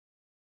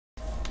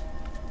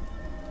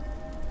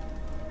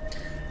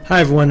Hi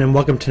everyone and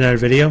welcome to another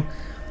video.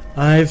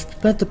 I've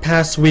spent the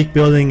past week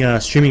building a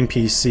streaming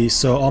PC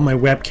so all my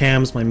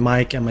webcams, my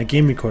mic, and my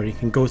game recording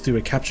can go through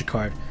a capture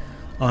card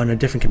on a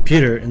different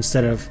computer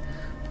instead of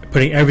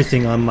putting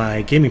everything on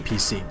my gaming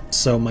PC.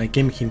 So my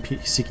gaming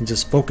PC can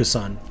just focus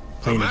on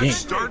playing the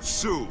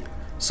game.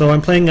 So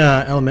I'm playing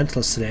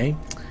Elementalist today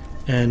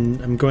and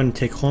I'm going to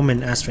take home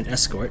and ask for an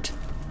escort.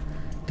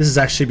 This is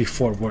actually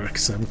before work,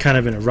 so I'm kind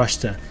of in a rush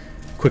to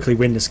quickly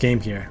win this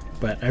game here,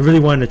 but I really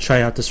wanted to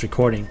try out this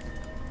recording.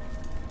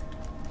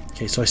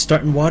 Okay, so I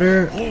start in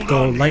water,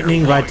 go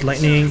lightning, ride to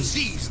lightning,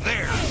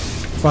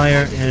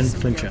 fire, and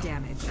flame trail.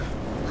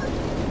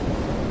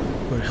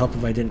 Would help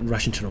if I didn't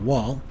rush into the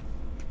wall.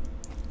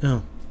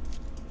 Oh.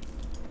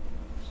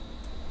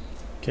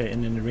 Okay,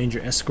 and then the ranger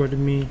escorted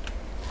me.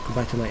 Go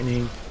back to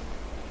lightning.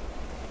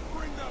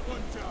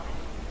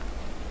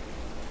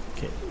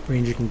 Okay,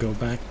 ranger can go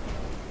back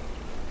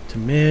to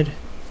mid.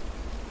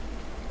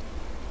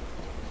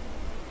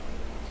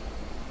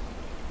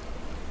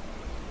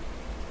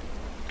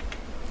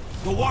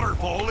 The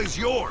waterfall is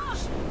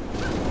yours.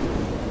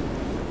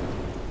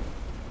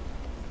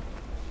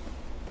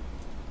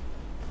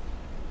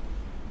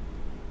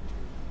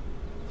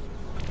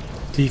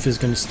 Thief is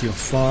going to steal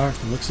far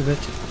from the looks of it.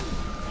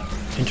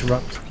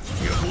 Interrupt.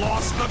 You've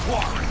lost the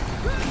quarry.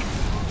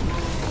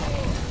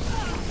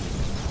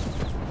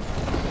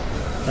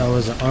 That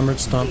was an armored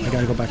stomp. I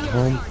gotta go back to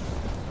home.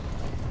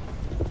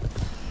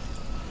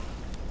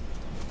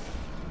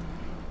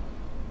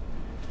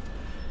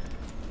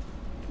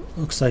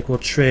 Looks like we'll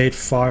trade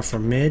far for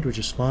mid, which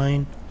is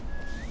fine.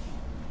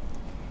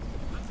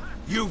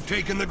 You've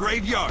taken the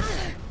graveyard.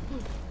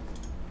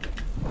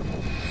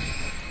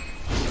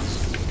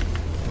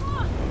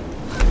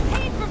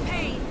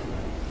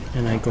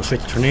 And I go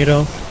straight to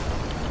tornado.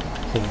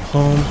 Hold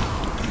home.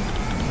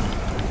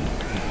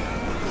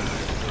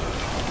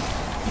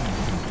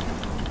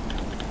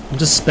 I'm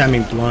just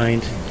spamming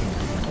blind,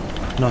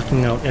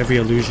 knocking out every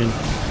illusion.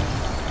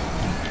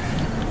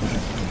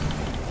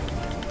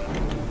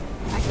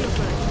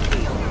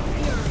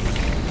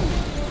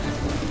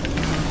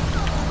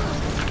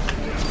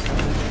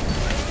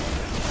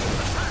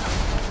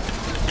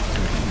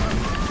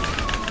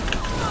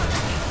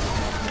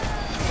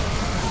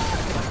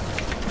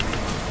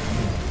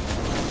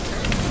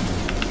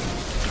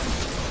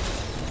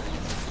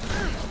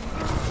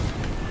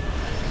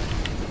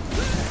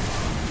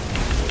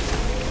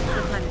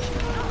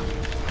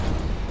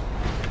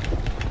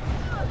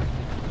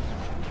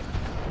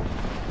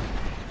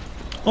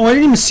 Oh, I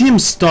didn't even see him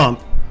stomp.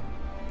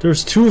 There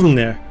was two of them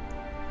there.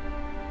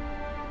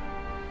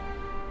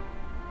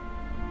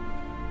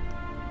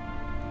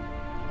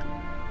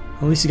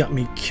 At least he got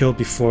me killed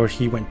before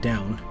he went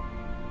down.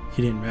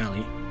 He didn't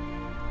rally.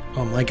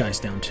 Oh, my guy's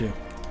down too.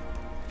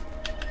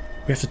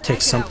 We have to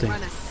take something.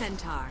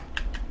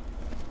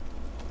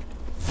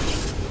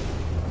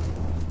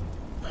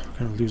 We're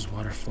gonna lose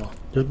waterfall.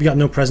 We got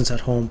no presence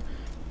at home.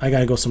 I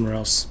gotta go somewhere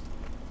else.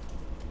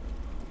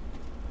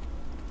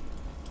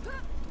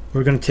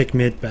 We're gonna take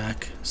mid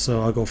back,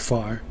 so I'll go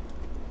far.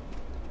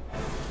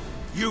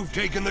 You've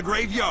taken the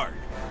graveyard.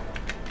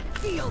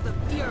 Feel the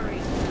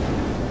fury.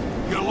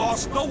 You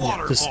lost the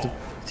waterfall. This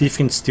thief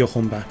can steal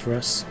home back for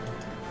us.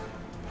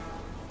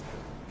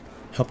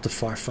 Help the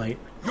far fight.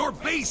 Your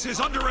base is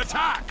under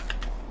attack.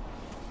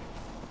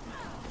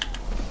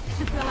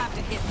 They'll have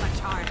to hit much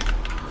harder.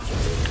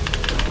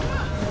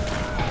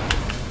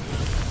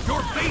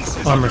 Your base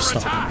is Armor under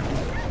stop. attack.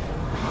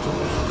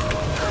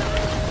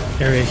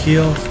 Area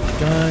heal.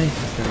 Die.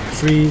 Area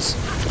freeze.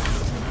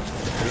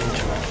 Area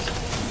interrupt.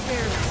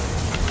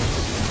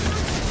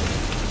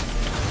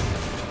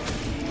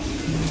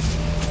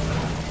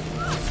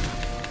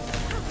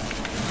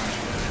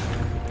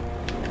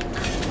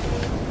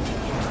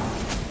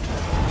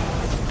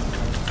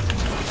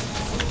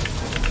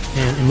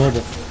 And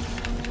immobile.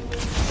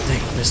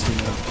 Dang, missed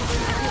immobile.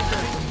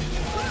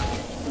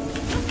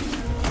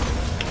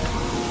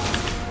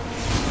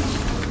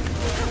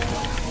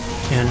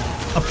 And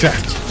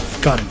updraft.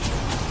 Got him.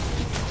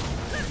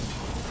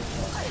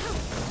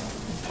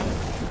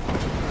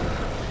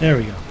 There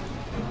we go.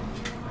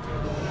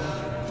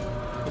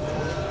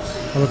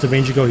 I'll let the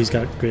ranger go, he's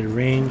got greater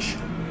range.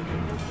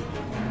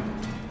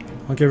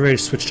 I'll get ready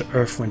to switch to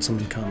earth when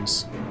someone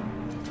comes.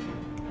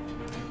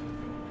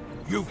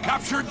 You've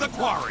captured the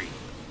quarry.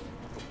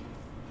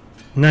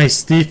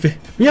 Nice, thief.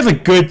 We have a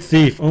good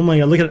thief. Oh my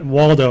god, look at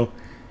Waldo.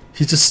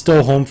 He just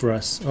stole home for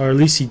us. Or at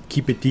least he'd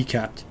keep it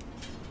decapped.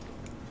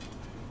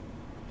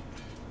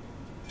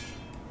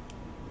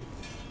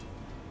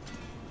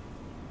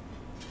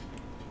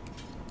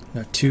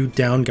 Got two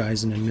down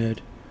guys in the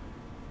mid.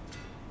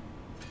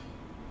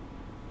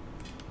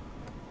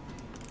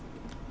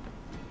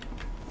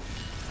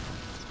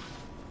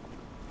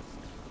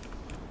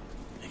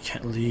 I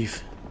can't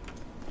leave.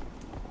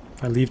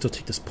 If I leave, they'll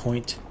take this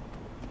point.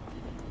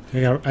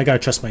 I gotta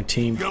trust my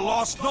team. You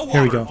lost the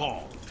Here we go.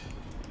 waterfall.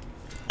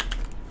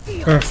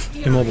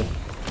 Earth, immobile.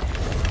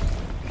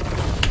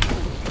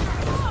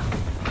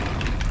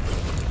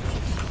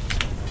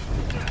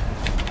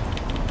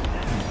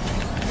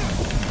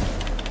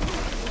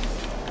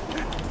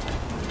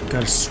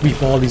 Gotta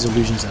sweep all these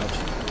illusions out.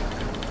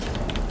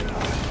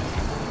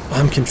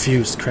 I'm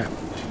confused. Crap.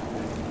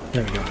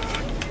 There we go.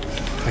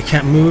 I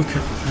can't move.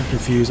 I'm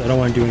confused. I don't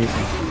want to do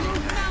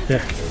anything.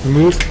 There.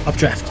 Remove.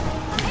 Updraft.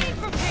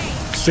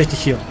 Straight to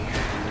heal.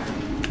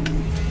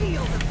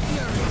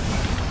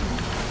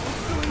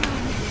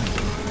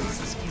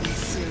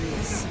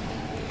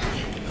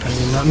 I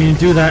did not mean to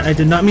do that. I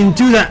did not mean to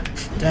do that.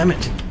 Damn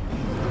it.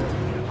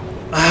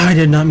 Ah, I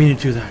did not mean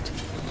to do that.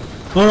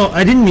 Oh no,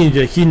 I didn't mean to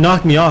do it. He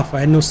knocked me off.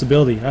 I had no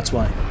stability. That's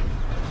why.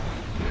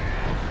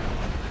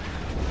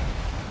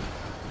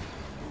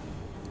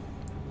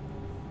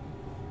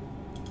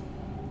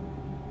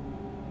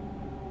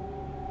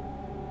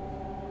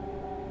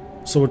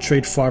 So we'll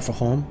trade far for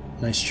home.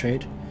 Nice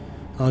trade.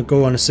 I'll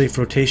go on a safe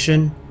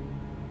rotation.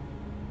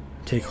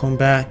 Take home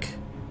back.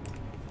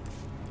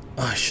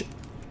 Oh shit.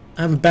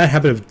 I have a bad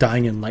habit of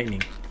dying in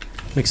lightning.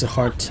 Makes it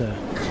hard to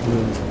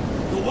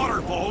move. The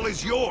waterfall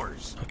is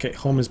yours. Okay,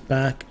 home is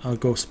back. I'll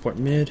go support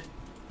mid.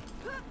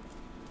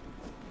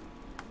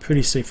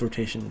 Pretty safe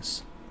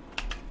rotations.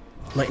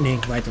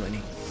 Lightning, ride the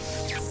lightning.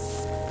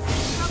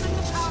 Summon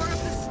the power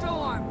of the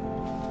storm.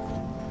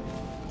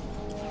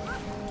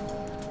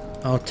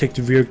 I'll take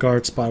the rear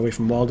guard spot away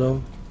from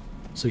Waldo,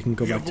 so he can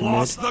go back You've to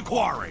lost mid. the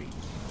quarry.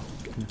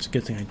 It's a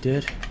good thing I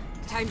did.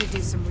 Time to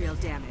do some real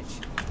damage.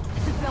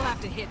 They'll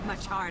have to hit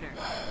much harder.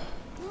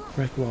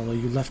 Rick Waldo,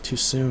 you left too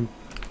soon.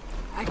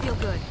 I feel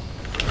good.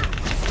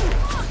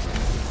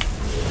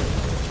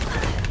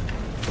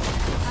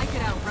 I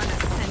could outrun a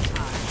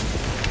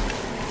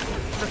centaur.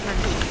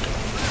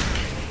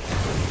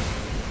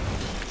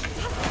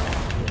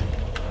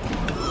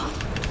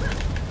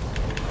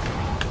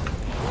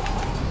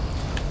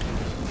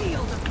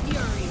 Feel the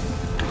fury.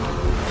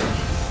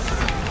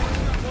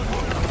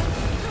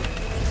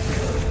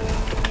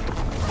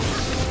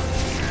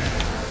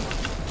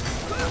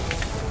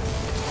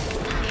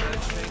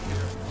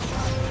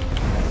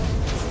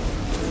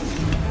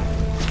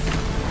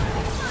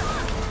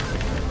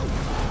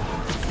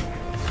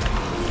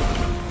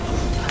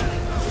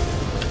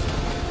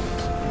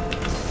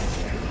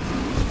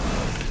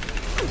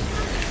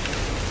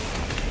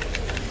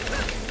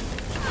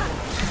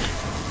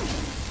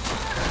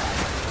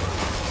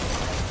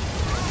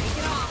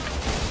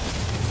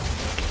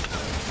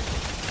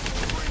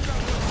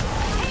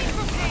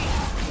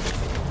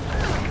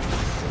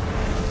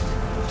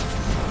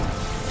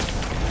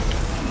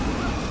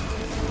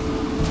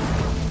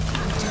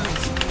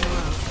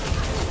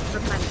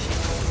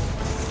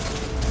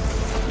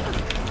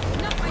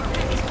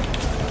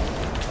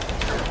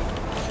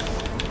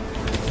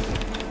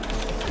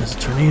 There's a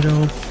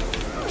tornado.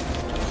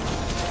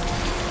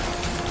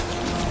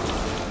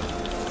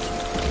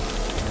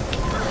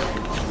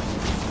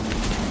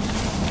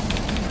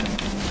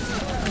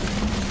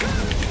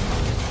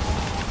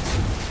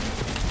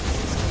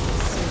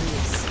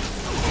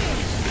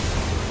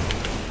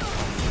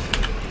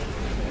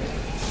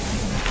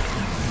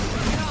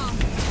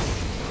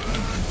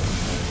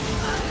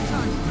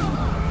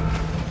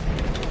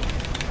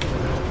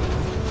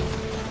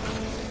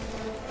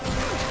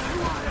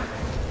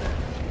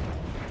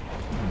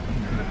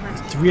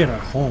 Three at our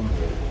home.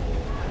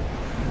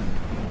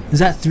 Is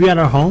that three at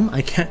our home?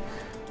 I can't.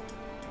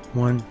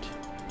 One.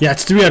 Yeah,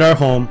 it's three at our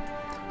home.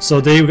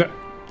 So they got.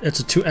 It's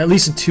a two. At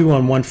least a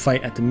 2-on-1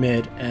 fight at the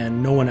mid,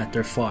 and no one at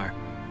their far.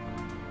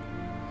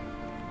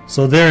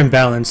 So they're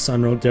imbalanced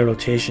on their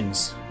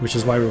rotations, which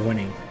is why we're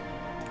winning.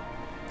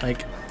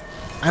 Like,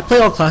 I play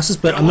all classes,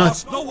 but I'm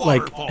not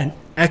like an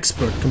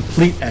expert,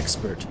 complete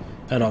expert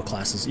at all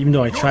classes, even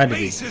though I try to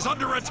be.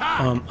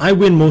 I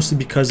win mostly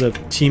because of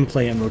team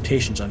play and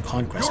rotations on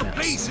conquest Your maps.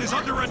 base is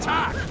under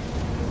attack.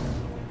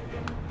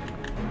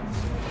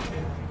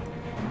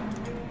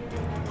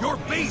 Your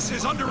base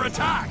is under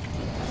attack.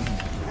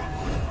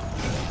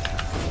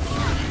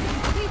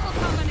 Lethal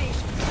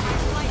combination.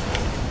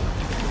 Lightning.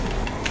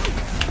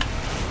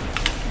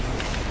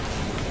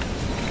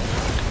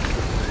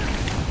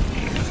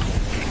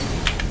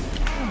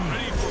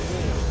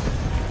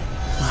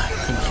 Ah,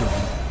 I couldn't kill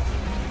him.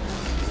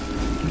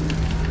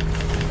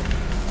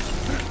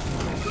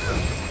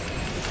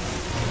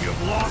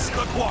 You've lost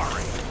the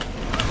quarry.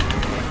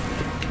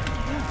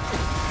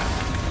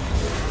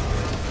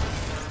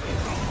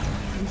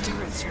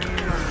 Endurance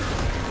running low.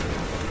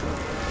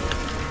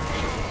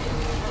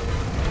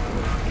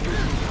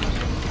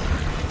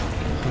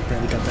 Oh,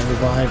 barely got that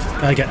revived.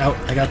 Gotta get out.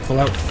 I gotta pull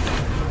out.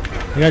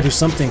 I gotta do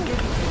something.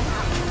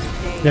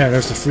 There,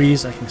 there's the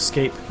freeze. I can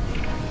escape.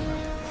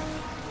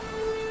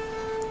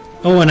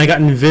 Oh, and I got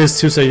invis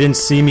too, so you didn't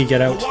see me get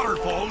The out.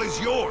 waterfall is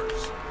yours.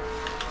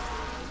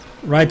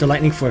 Ride the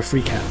lightning for a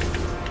free cap.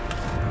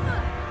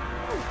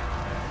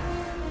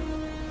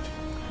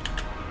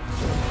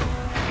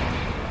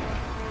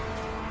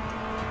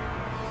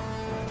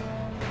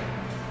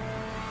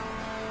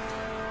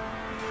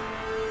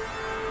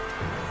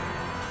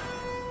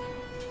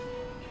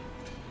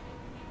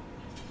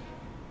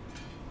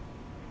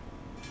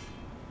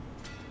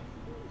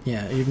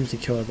 Yeah, even if you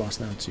kill our boss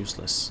now, it's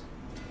useless.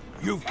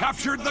 You've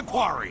captured the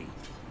quarry.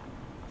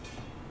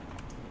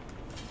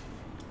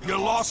 You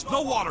lost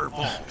the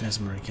waterfall.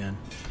 Mesmer again.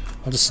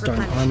 I'll just start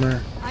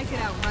armor. I could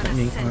outrun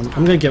a centaur.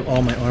 I'm gonna give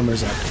all my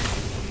armors up.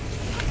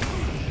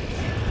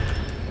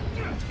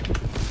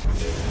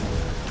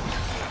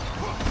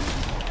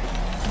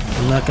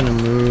 I'm not gonna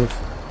move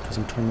because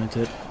I'm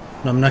tormented.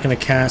 No, I'm not gonna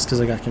cast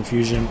because I got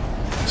confusion.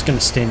 I'm just gonna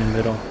stay in the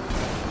middle.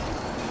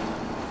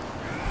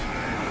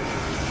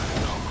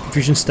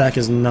 Confusion stack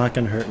is not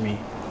gonna hurt me.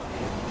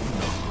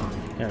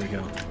 There we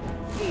go.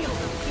 Feel the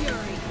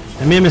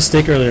fury. I made a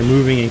mistake earlier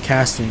moving and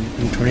casting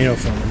in tornado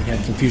form when he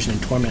had confusion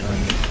and torment on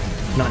me.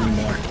 Not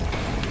anymore.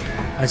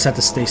 I just have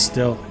to stay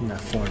still in that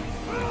form.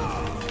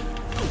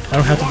 I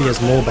don't have to be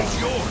as mobile.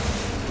 It's yours.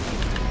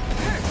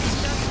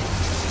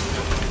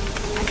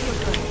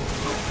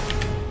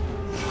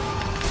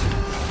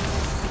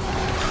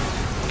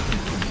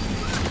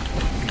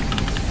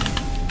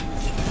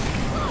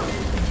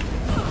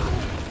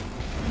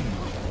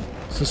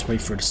 Let's just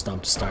wait for the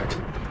stomp to start.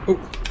 Oh,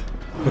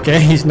 okay,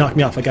 he's knocked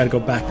me off. I gotta go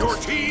back. Your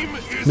team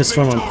is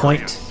Misform on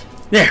point. victorious.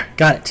 There,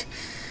 got it.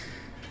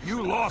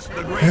 You lost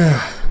the great.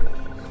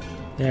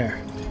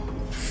 There.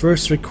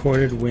 First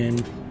recorded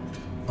win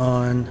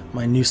on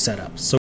my new setup. So